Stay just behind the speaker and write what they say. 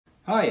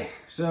Hi,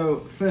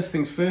 so first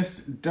things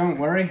first, don't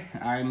worry,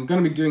 I'm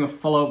going to be doing a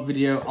follow-up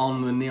video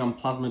on the neon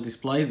plasma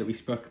display that we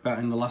spoke about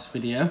in the last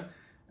video.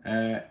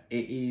 It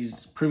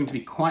is proving to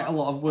be quite a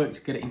lot of work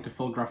to get it into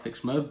full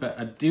graphics mode, but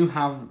I do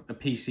have a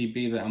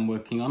PCB that I'm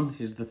working on. This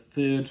is the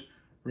third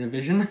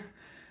revision.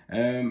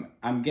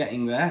 I'm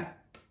getting there,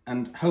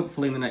 and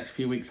hopefully in the next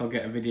few weeks I'll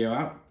get a video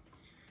out.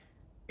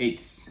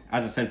 It's,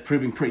 as I said,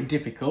 proving pretty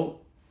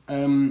difficult,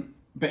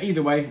 but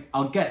either way,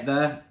 I'll get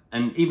there,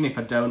 and even if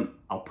I don't,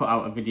 I'll put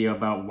out a video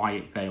about why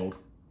it failed,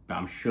 but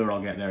I'm sure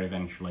I'll get there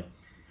eventually.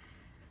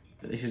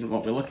 But this isn't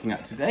what we're looking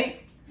at today.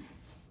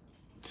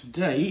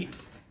 Today,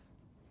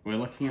 we're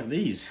looking at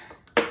these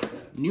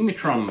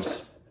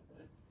Numitrons.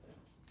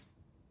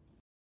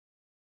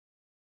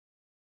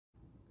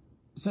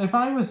 So if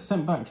I was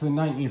sent back to the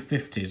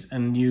 1950s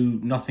and knew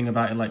nothing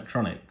about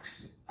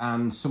electronics,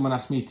 and someone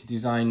asked me to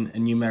design a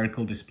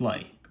numerical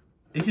display,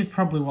 this is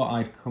probably what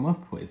I'd come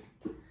up with.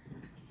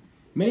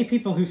 Many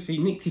people who see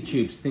Nixie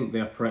tubes think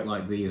they operate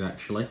like these,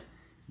 actually.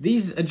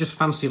 These are just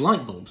fancy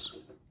light bulbs.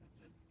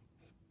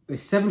 They're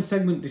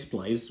 7-segment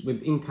displays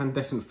with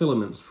incandescent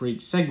filaments for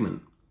each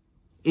segment.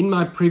 In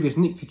my previous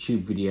Nixie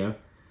tube video,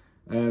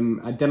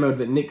 I demoed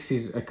that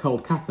Nixies are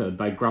cold cathode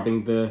by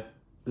grabbing the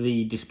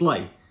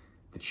display,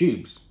 the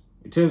tubes.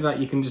 It turns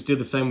out you can just do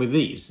the same with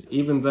these.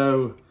 Even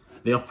though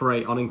they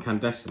operate on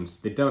incandescence,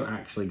 they don't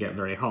actually get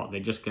very hot,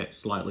 they just get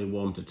slightly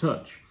warm to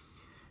touch.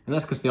 And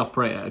that's because they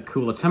operate at a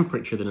cooler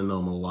temperature than a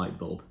normal light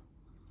bulb.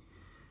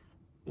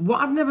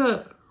 What I've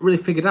never really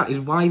figured out is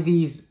why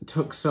these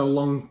took so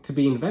long to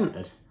be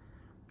invented.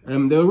 They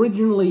were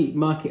originally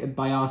marketed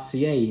by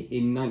RCA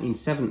in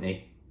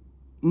 1970.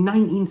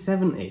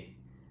 1970?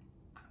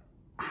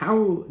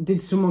 How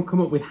did someone come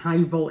up with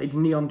high voltage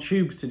neon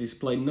tubes to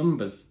display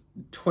numbers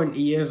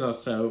 20 years or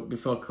so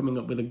before coming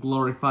up with a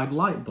glorified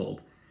light bulb?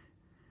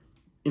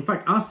 In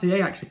fact,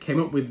 RCA actually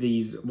came up with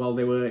these while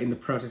they were in the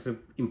process of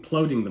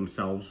imploding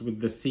themselves with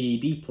the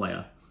CED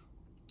player.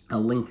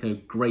 I'll link a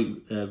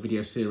great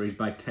video series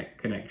by Tech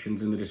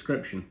Connections in the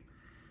description.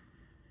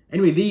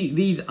 Anyway,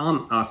 these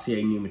aren't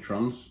RCA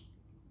Numitrons.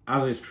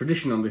 As is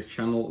tradition on this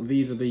channel,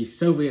 these are the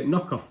Soviet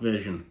knockoff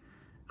version,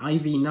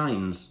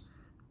 IV9s.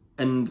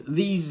 And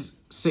these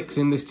 6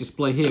 in this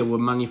display here were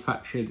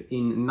manufactured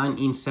in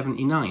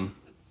 1979.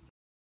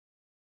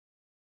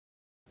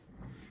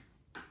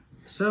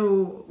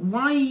 So,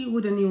 why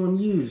would anyone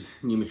use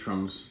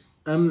Numitrons?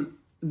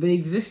 They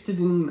existed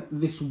in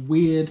this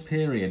weird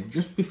period,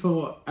 just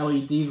before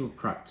LEDs were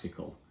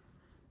practical.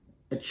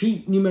 A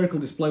cheap numerical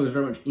display was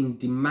very much in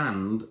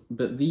demand,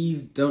 but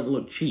these don't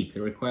look cheap. They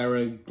require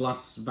a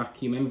glass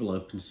vacuum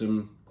envelope and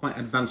some quite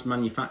advanced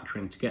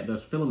manufacturing to get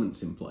those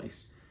filaments in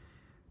place.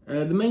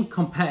 The main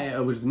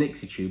competitor was the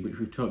Nixie tube, which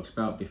we've talked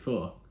about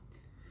before.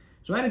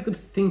 So I had a good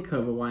think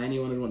over why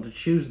anyone would want to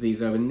choose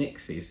these over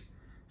Nixies.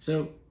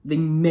 So they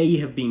may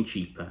have been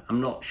cheaper. I'm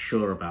not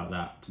sure about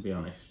that, to be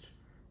honest.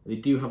 They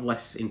do have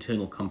less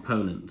internal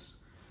components.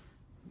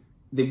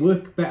 They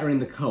work better in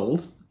the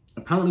cold.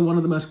 Apparently one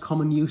of the most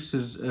common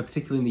uses,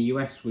 particularly in the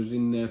US, was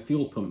in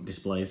fuel pump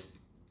displays.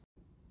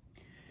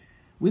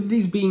 With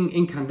these being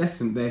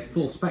incandescent, they're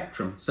full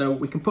spectrum, so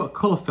we can put a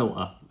colour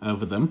filter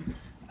over them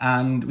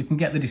and we can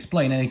get the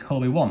display in any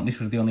colour we want. This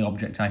was the only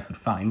object I could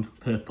find,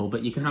 purple,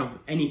 but you can have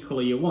any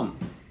colour you want.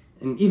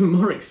 And even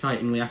more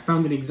excitingly, I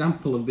found an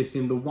example of this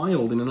in the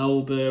wild in an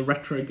old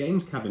retro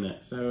games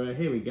cabinet. So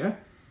here we go.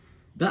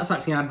 That's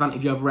actually an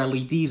advantage over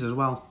LEDs as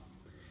well.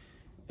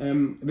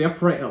 They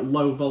operate at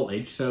low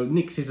voltage, so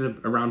Nixies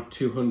are around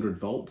 200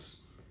 volts.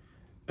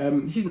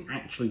 This isn't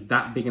actually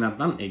that big an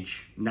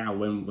advantage now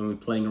when we're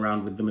playing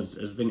around with them as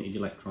vintage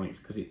electronics,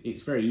 because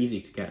it's very easy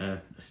to get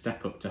a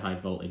step up to high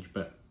voltage,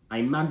 but I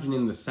imagine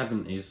in the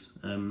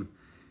 70s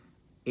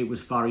it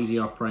was far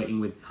easier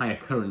operating with higher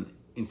current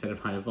instead of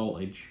higher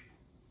voltage.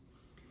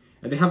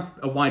 They have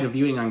a wider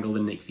viewing angle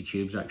than Nixie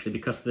tubes, actually,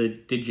 because the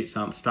digits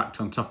aren't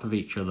stacked on top of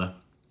each other.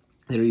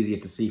 They're easier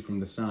to see from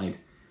the side.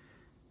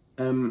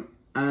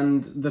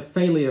 And the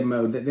failure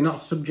mode, they're not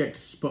subject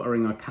to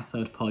sputtering or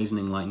cathode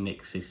poisoning like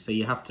Nixies, so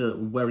you have to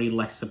worry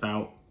less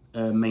about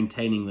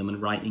maintaining them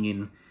and writing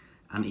in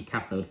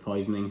anti-cathode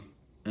poisoning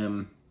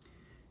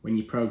when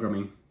you're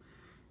programming.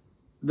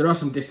 There are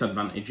some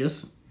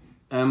disadvantages.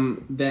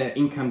 They're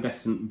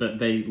incandescent, but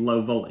they're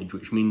low voltage,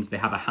 which means they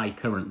have a high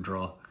current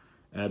draw.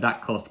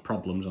 That caused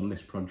problems on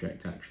this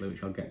project, actually,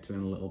 which I'll get to in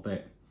a little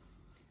bit.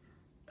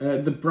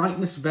 The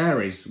brightness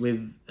varies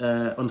with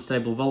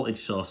unstable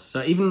voltage source.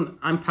 So even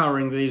I'm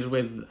powering these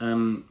with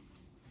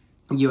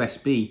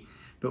USB,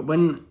 but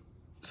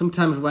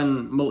sometimes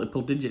when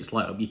multiple digits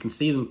light up, you can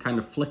see them kind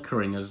of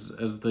flickering as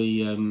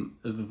the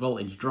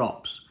voltage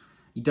drops.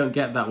 You don't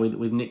get that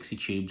with Nixie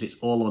tubes. It's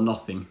all or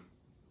nothing.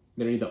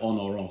 They're either on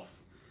or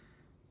off.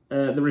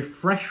 The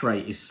refresh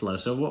rate is slow.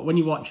 So when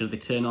you watch as they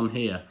turn on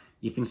here,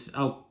 you can.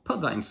 I'll put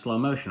that in slow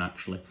motion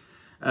actually.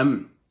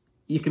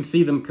 You can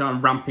see them kind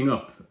of ramping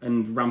up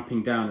and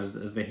ramping down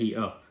as they heat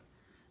up.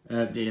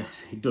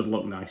 Yes, it does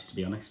look nice, to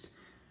be honest.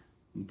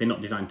 They're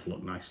not designed to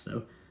look nice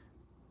though.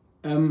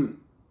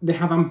 they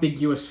have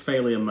ambiguous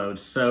failure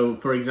modes. So,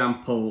 for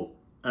example,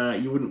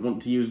 you wouldn't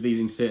want to use these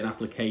in certain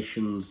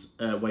applications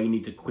where you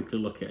need to quickly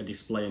look at a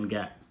display and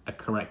get a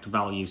correct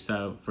value.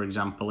 So, for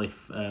example,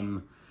 if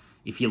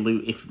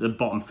the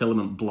bottom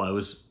filament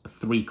blows, a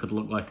 3 could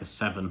look like a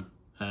 7,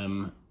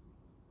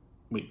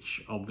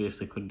 which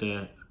obviously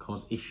could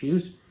cause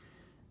issues.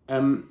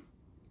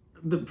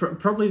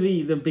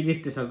 Probably the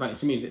biggest disadvantage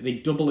to me is that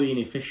they're doubly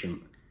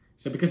inefficient.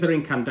 So because they're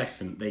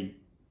incandescent, they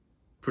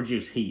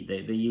produce heat.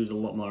 They use a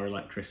lot more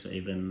electricity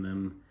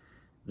than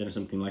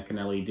something like an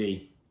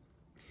LED.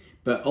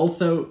 But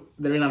also,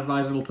 they're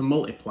inadvisable to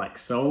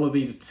multiplex, so all of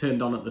these are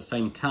turned on at the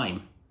same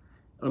time.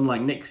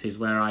 Unlike Nixies,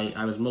 where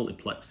I was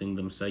multiplexing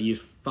them, so I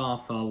use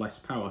far, far less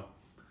power.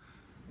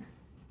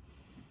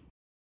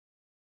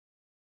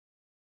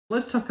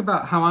 Let's talk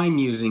about how I'm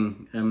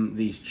using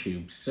these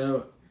tubes.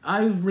 So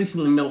I've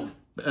recently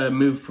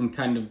moved from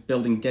kind of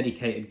building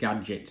dedicated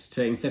gadgets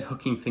to instead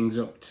hooking things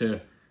up to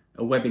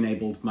a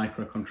web-enabled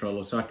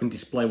microcontroller so I can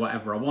display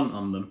whatever I want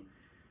on them.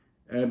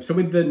 So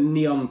with the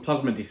neon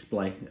plasma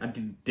display, I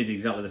did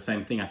exactly the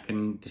same thing. I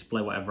can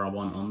display whatever I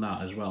want on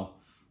that as well.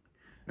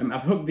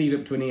 I've hooked these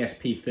up to an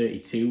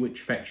ESP32,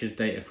 which fetches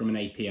data from an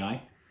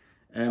API.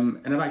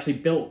 And I've actually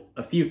built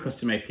a few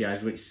custom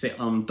APIs which sit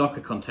on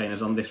Docker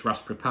containers on this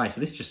Raspberry Pi.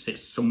 So this just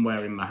sits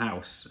somewhere in my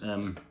house,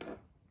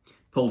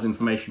 pulls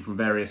information from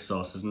various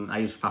sources, and I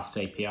use Fast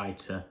API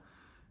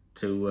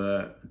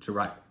to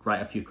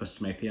write a few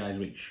custom APIs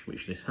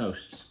which this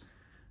hosts.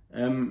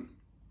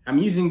 I'm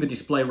using the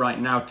display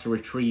right now to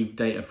retrieve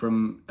data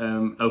from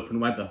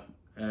OpenWeather.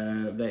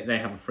 They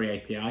have a free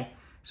API,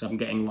 so I'm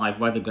getting live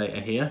weather data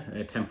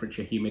here,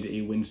 temperature,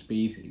 humidity, wind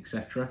speed,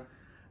 etc.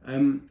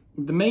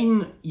 The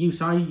main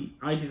use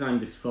I designed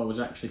this for was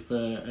actually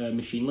for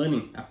machine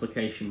learning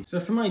applications.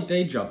 So for my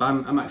day job,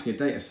 I'm actually a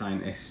data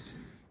scientist.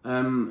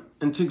 And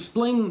to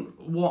explain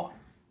what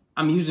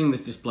I'm using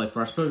this display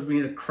for, I suppose we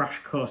need a crash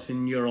course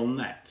in neural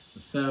nets.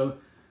 So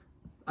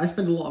I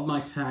spend a lot of my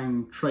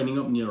time training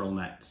up neural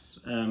nets.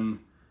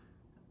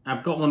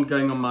 I've got one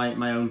going on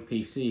my own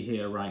PC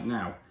here right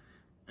now.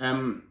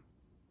 And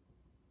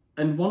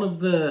one of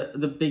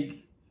the big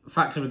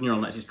factors with neural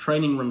nets is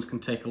training runs can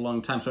take a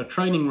long time. So a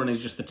training run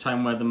is just the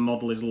time where the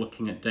model is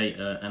looking at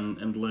data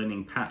and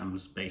learning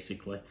patterns,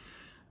 basically.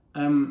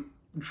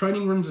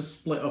 Training runs are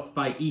split up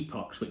by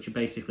epochs, which are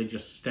basically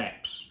just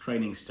steps,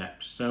 training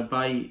steps. So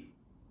by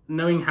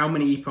knowing how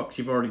many epochs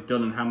you've already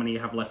done and how many you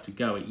have left to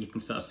go, you can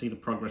sort of see the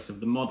progress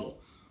of the model.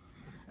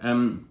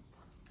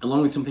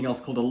 Along with something else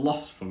called a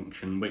loss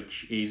function,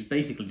 which is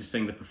basically just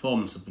saying the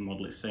performance of the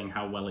model. It's saying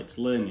how well it's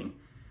learning.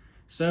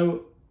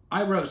 So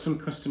I wrote some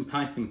custom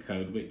Python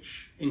code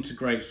which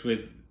integrates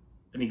with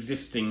an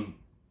existing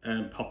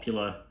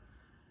popular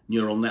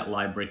neural net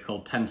library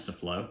called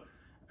TensorFlow.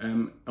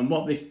 And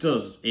what this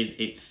does is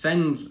it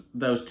sends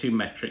those two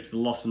metrics, the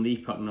loss and the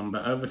epoch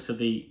number, over to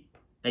the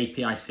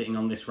API sitting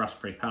on this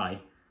Raspberry Pi.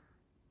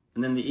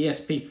 And then the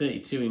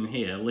ESP32 in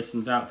here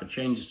listens out for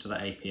changes to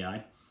that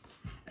API.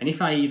 And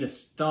if I either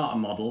start a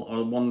model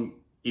or one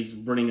is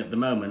running at the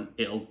moment,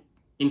 it'll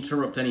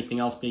interrupt anything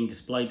else being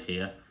displayed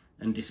here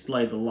and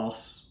display the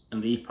loss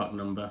and the epoch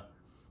number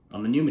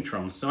on the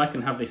Numitrons. So I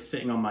can have this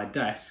sitting on my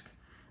desk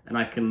and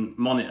I can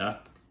monitor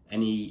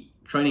any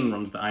training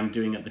runs that I'm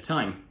doing at the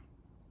time.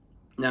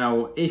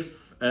 Now,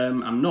 if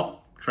I'm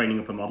not training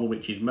up a model,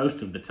 which is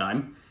most of the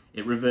time,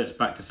 it reverts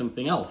back to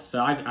something else.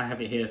 So I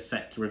have it here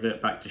set to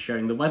revert back to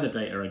showing the weather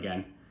data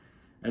again.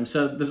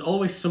 So there's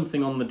always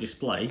something on the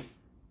display,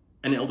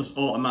 and it'll just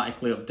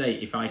automatically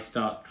update if I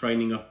start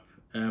training up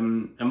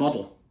a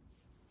model.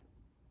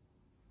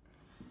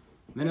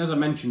 Then, as I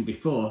mentioned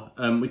before,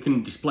 we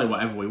can display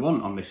whatever we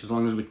want on this as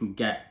long as we can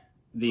get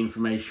the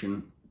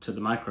information to the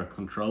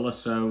microcontroller.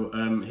 So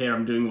here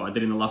I'm doing what I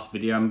did in the last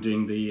video. I'm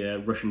doing the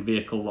Russian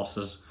vehicle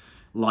losses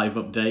live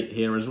update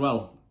here as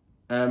well.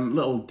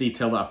 Little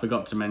detail that I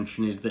forgot to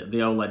mention is that the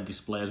OLED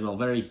display as well.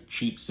 Very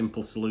cheap,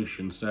 simple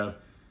solution. So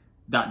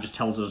that just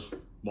tells us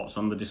what's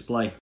on the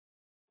display.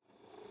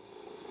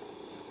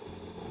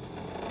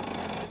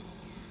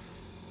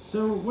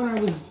 So when I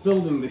was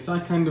building this, I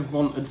kind of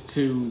wanted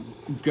to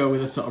go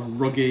with a sort of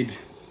rugged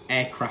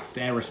aircraft,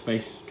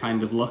 aerospace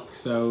kind of look.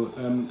 So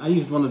I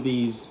used one of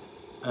these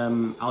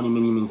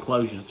aluminium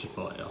enclosures, just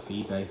bought it off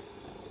eBay.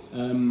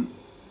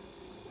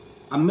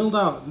 I milled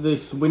out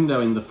this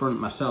window in the front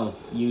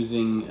myself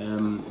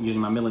using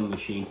my milling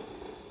machine.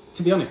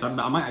 To be honest, I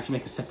might actually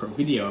make a separate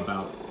video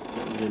about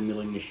the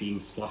milling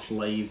machine /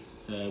 lathe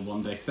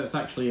one day, because that's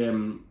actually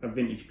a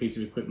vintage piece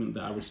of equipment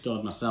that I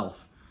restored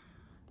myself.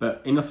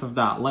 But enough of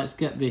that, let's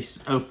get this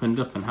opened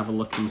up and have a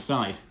look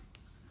inside.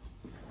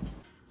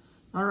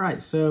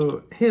 Alright,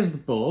 so here's the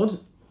board.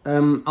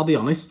 I'll be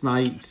honest,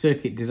 my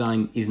circuit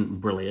design isn't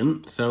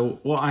brilliant. So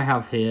what I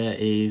have here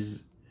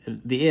is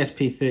the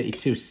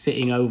ESP32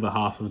 sitting over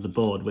half of the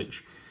board,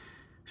 which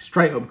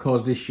straight up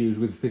caused issues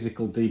with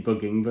physical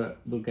debugging, but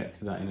we'll get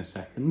to that in a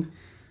second.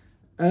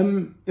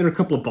 There are a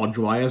couple of bodge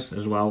wires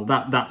as well.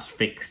 That's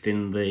fixed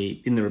in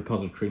the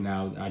repository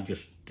now.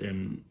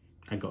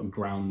 I got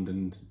ground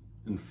and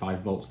and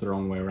 5 volts the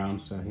wrong way around,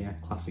 so yeah,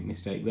 classic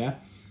mistake there.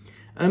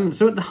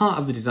 So at the heart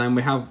of the design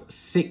we have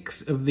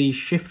 6 of these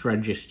shift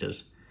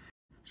registers.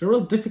 So a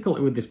real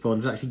difficulty with this board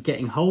is actually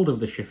getting hold of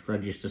the shift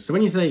register. So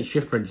when you say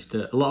shift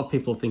register, a lot of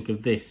people think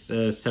of this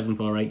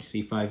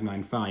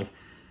 74HC595.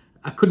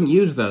 I couldn't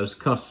use those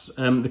because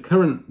the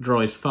current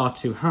draw is far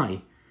too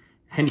high,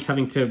 hence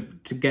having to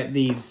get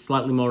these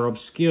slightly more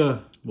obscure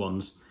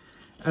ones.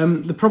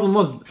 The problem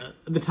was,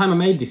 at the time I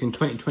made this in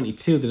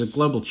 2022, there's a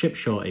global chip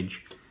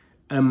shortage,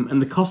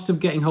 and the cost of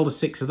getting hold of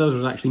 6 of those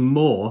was actually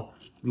more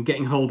than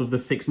getting hold of the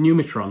 6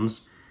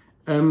 Numitrons.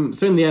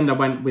 So in the end I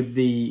went with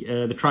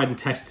the tried and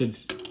tested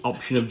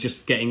option of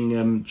just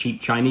getting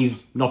cheap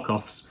Chinese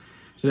knockoffs.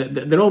 So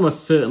they're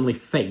almost certainly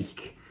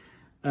fake,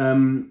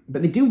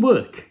 but they do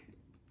work.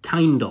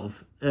 Kind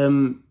of.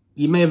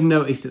 You may have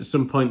noticed at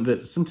some point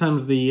that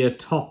sometimes the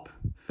top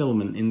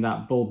filament in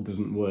that bulb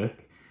doesn't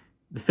work.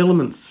 The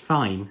filament's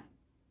fine.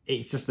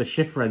 It's just the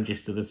shift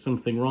register. There's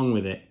something wrong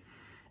with it.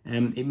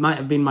 It might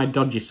have been my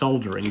dodgy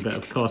soldering, but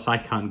of course I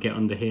can't get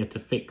under here to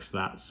fix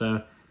that.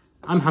 So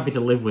I'm happy to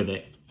live with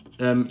it.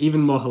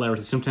 Even more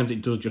hilarity, sometimes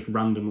it does just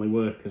randomly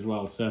work as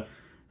well. So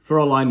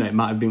for all I know, it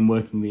might have been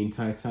working the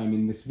entire time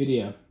in this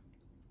video.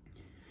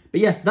 But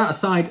yeah, that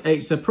aside,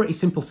 it's a pretty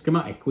simple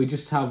schematic. We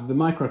just have the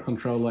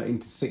microcontroller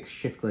into 6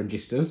 shift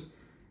registers.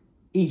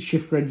 Each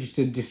shift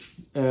register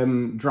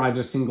drives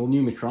a single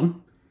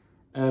Numitron.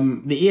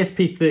 The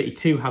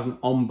ESP32 has an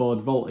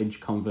onboard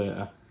voltage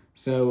converter,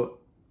 so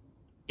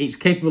it's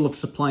capable of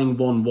supplying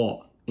 1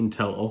 watt in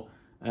total.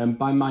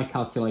 By my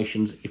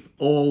calculations, if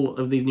all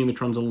of these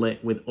Numitrons are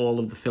lit with all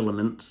of the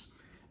filaments,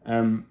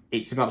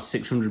 it's about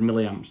 600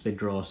 milliamps they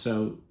draw,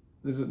 so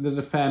there's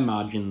a fair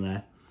margin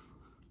there.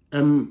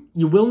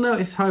 You will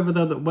notice, however,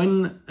 though, that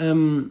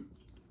when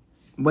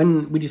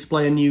we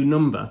display a new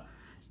number,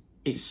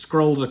 it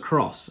scrolls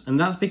across. And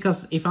that's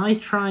because if I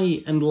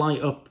try and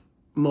light up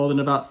more than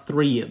about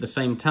 3 at the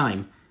same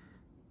time,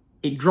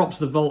 it drops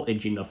the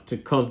voltage enough to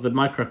cause the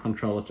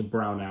microcontroller to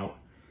brown out.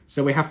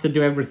 So we have to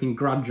do everything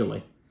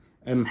gradually,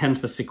 hence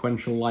the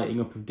sequential lighting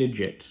up of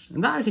digits.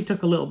 And that actually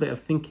took a little bit of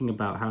thinking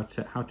about how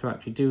to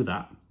actually do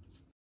that.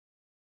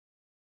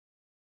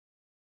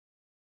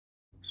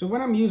 So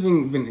when I'm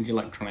using vintage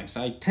electronics,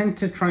 I tend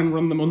to try and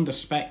run them under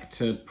spec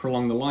to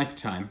prolong the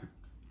lifetime.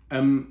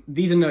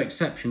 These are no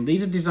exception.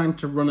 These are designed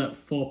to run at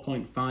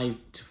 4.5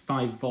 to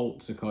 5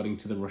 volts according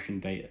to the Russian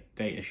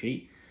data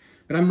sheet,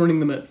 but I'm running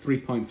them at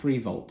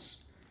 3.3 volts.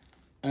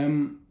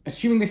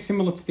 Assuming they're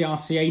similar to the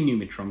RCA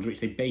Numitrons,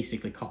 which they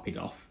basically copied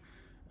off,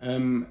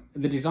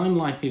 the design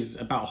life is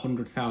about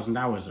 100,000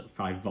 hours at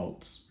 5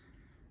 volts.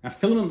 Now,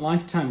 filament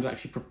lifetime is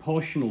actually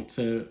proportional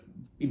to,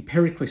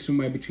 empirically,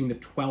 somewhere between the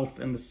 12th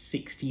and the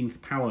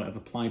 16th power of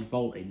applied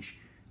voltage.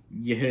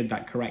 You heard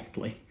that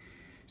correctly.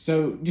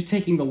 So just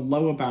taking the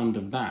lower bound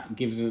of that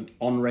gives an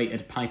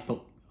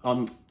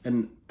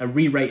a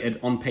re-rated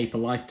on-paper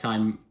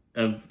lifetime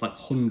of like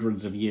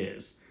hundreds of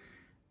years.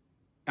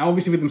 Now,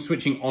 obviously, with them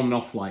switching on and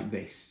off like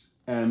this,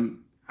 I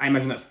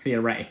imagine that's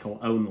theoretical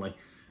only.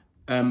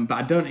 But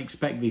I don't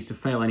expect these to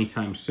fail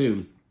anytime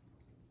soon.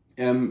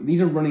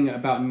 These are running at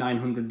about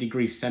 900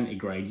 degrees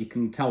centigrade. You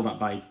can tell that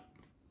by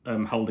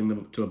holding them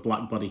up to a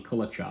black body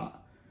colour chart.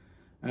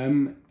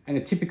 And a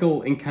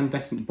typical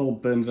incandescent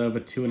bulb burns over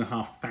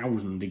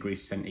 2,500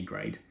 degrees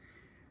centigrade.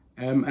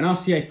 An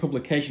RCA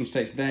publication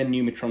states their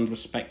Numitrons were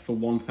spec'd for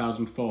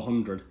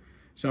 1,400.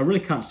 So I really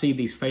can't see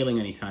these failing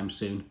anytime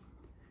soon.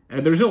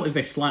 The result is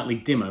they're slightly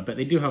dimmer, but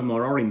they do have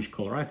more orange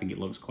colour. I think it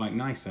looks quite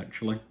nice,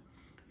 actually.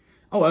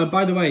 Oh,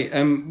 by the way,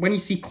 when you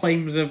see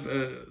claims of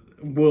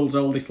world's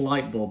oldest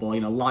light bulb, or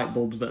light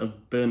bulbs that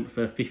have burnt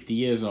for 50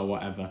 years or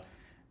whatever,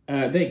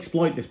 they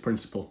exploit this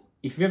principle.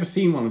 If you've ever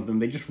seen one of them,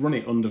 they just run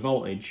it under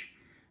voltage.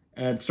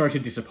 Sorry to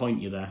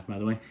disappoint you there, by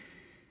the way.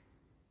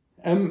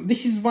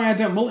 This is why I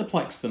don't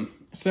multiplex them.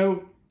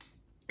 So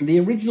the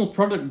original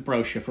product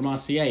brochure from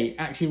RCA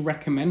actually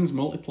recommends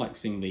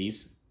multiplexing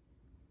these.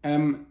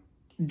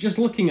 Just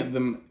looking at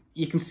them,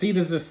 you can see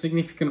there's a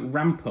significant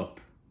ramp up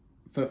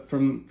for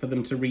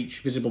them to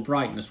reach visible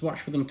brightness.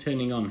 Watch for them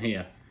turning on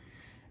here.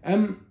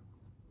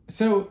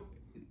 So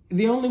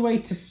the only way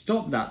to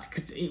stop that,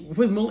 because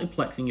with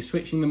multiplexing, you're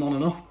switching them on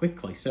and off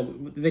quickly, so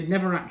you'd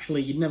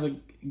never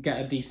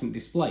get a decent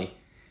display.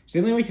 So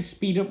the only way to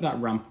speed up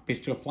that ramp up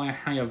is to apply a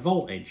higher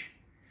voltage.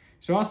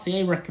 So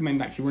RCA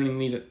recommend actually running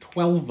these at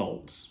 12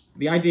 volts.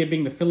 The idea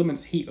being the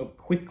filaments heat up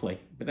quickly,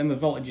 but then the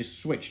voltage is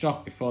switched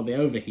off before they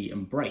overheat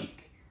and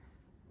break.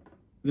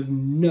 There's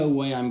no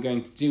way I'm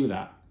going to do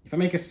that. If I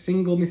make a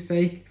single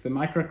mistake, if the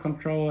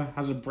microcontroller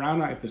has a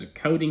brownout, if there's a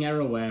coding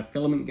error where a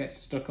filament gets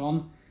stuck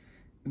on,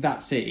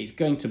 that's it, it's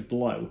going to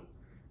blow.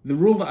 The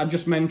rule that I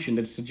just mentioned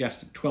had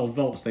suggested 12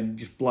 volts, they'd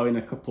just blow in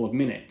a couple of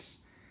minutes.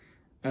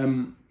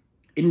 In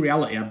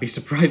reality, I'd be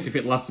surprised if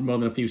it lasted more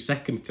than a few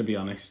seconds, to be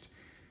honest.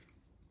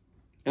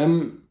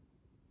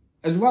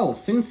 As well,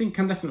 since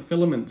incandescent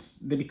filaments,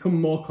 they become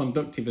more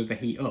conductive as they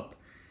heat up,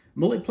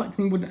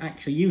 multiplexing wouldn't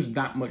actually use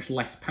that much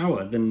less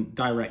power than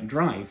direct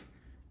drive.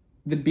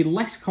 there'd be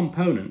less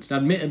components.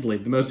 Admittedly,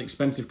 the most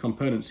expensive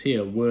components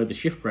here were the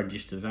shift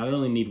registers. I'd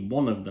only need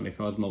one of them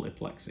if I was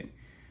multiplexing.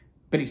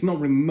 But it's not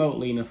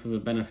remotely enough of a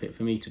benefit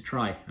for me to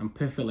try. I'm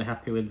perfectly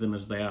happy with them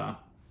as they are.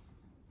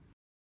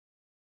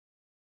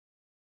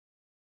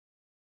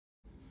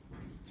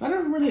 So I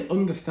don't really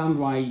understand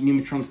why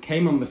Numitrons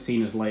came on the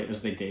scene as late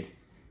as they did.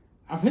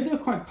 I've heard they were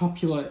quite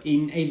popular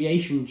in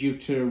aviation due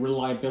to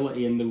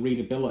reliability and the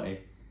readability.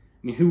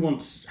 I mean, who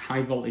wants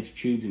high voltage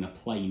tubes in a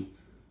plane?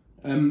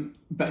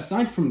 But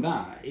aside from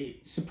that,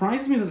 it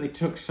surprises me that they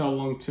took so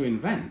long to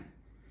invent.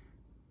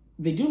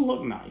 They do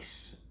look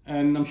nice,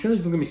 and I'm sure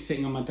these are going to be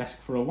sitting on my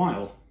desk for a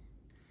while.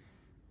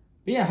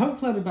 But yeah,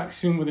 hopefully I'll be back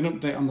soon with an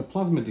update on the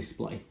plasma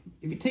display.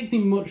 If it takes me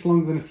much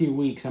longer than a few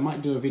weeks, I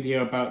might do a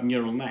video about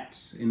neural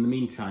nets in the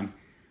meantime.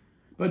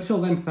 But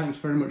until then, thanks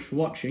very much for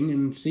watching,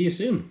 and see you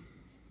soon.